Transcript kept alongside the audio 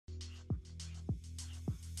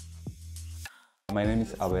My name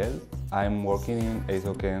is Abel. I'm working in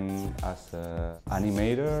Eizouken as an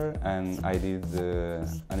animator, and I did the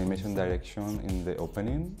animation direction in the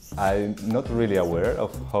opening. I'm not really aware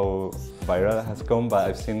of how viral it has come, but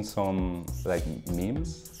I've seen some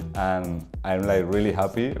memes, and I'm really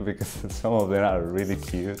happy because some of them are really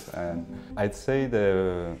cute. And I'd say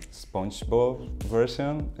the SpongeBob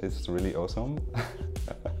version is really awesome.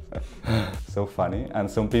 So funny,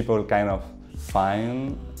 and some people kind of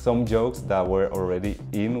find some jokes that were already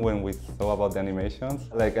in when we thought about the animations.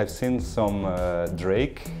 I've seen some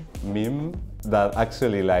Drake meme that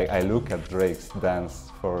actually I look at Drake's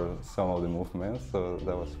dance for some of the movements, so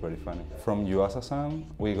that was very funny. From Yuasa-san,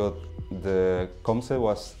 we got the concept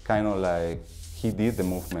was kind of he did the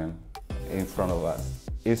movement in front of us.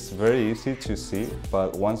 It's very easy to see,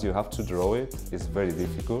 but once you have to draw it, it's very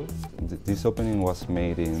difficult. This opening was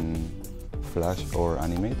made in Flash or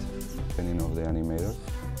Animate, depending on the animator,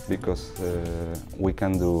 because we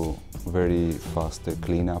can do very fast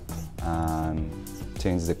cleanup and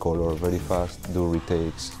change the color very fast, do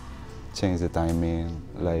retakes, change the timing.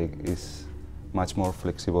 It's much more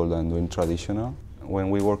flexible than doing traditional. When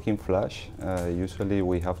we work in Flash, usually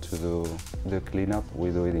we have to do the cleanup, we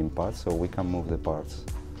do it in parts, so we can move the parts.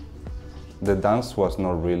 The dance was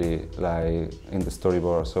not really in the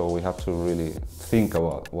storyboard, so we have to really think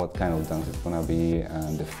about what kind of dance it's gonna be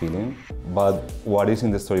and the feeling. But what is in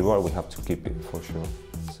the storyboard, we have to keep it for sure.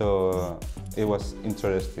 So it was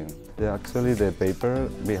interesting. Actually, the paper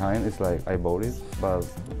behind is I bought it, but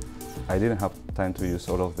I didn't have time to use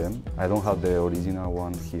all of them. I don't have the original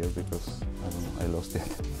one here because I don't know, I lost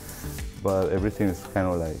it. But everything is kind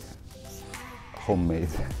of homemade.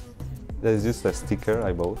 There's just a sticker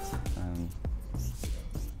I bought, and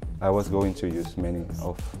I was going to use many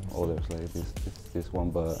of others like this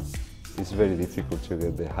one, but it's very difficult to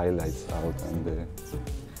get the highlights out, and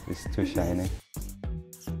it's too shiny.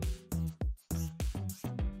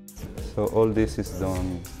 So all this is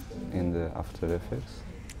done in the After Effects.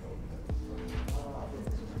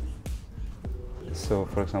 So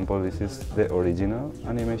for example, this is the original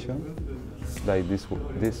animation. This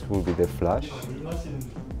will be the Flash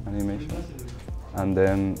animation, and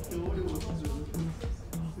then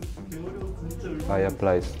I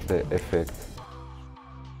apply the effect.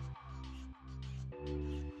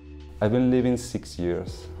 I've been living 6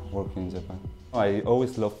 years working in Japan. I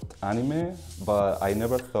always loved anime, but I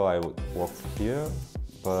never thought I would work here.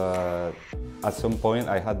 But at some point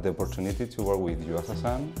I had the opportunity to work with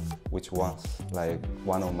Yuasa-san, which was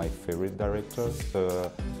one of my favorite directors.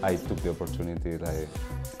 So I took the opportunity,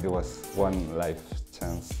 it was one life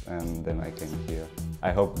chance, and then I came here.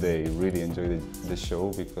 I hope they really enjoyed the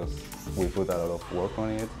show because we put a lot of work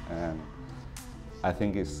on it, and I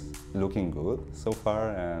think it's looking good so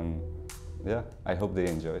far, and yeah, I hope they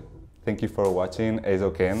enjoy. Thank you for watching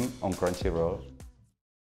Eizouken on Crunchyroll.